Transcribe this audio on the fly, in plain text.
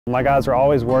My guys were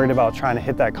always worried about trying to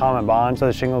hit that common bond so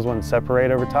the shingles wouldn't separate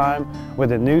over time.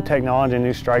 With the new technology,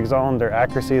 new StrikeZone, their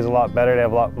accuracy is a lot better. They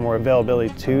have a lot more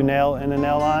availability to nail in the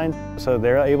nail line, so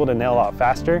they're able to nail a lot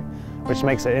faster, which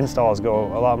makes the installs go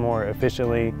a lot more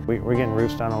efficiently. We're getting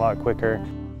roofs done a lot quicker.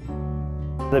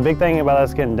 The big thing about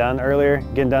us getting done earlier,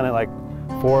 getting done at like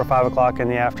 4 or 5 o'clock in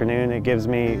the afternoon, it gives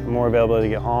me more availability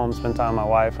to get home, spend time with my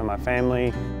wife and my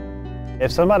family.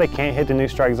 If somebody can't hit the new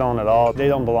StrikeZone at all, they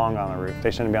don't belong on a roof.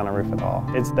 They shouldn't be on a roof at all.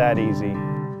 It's that easy.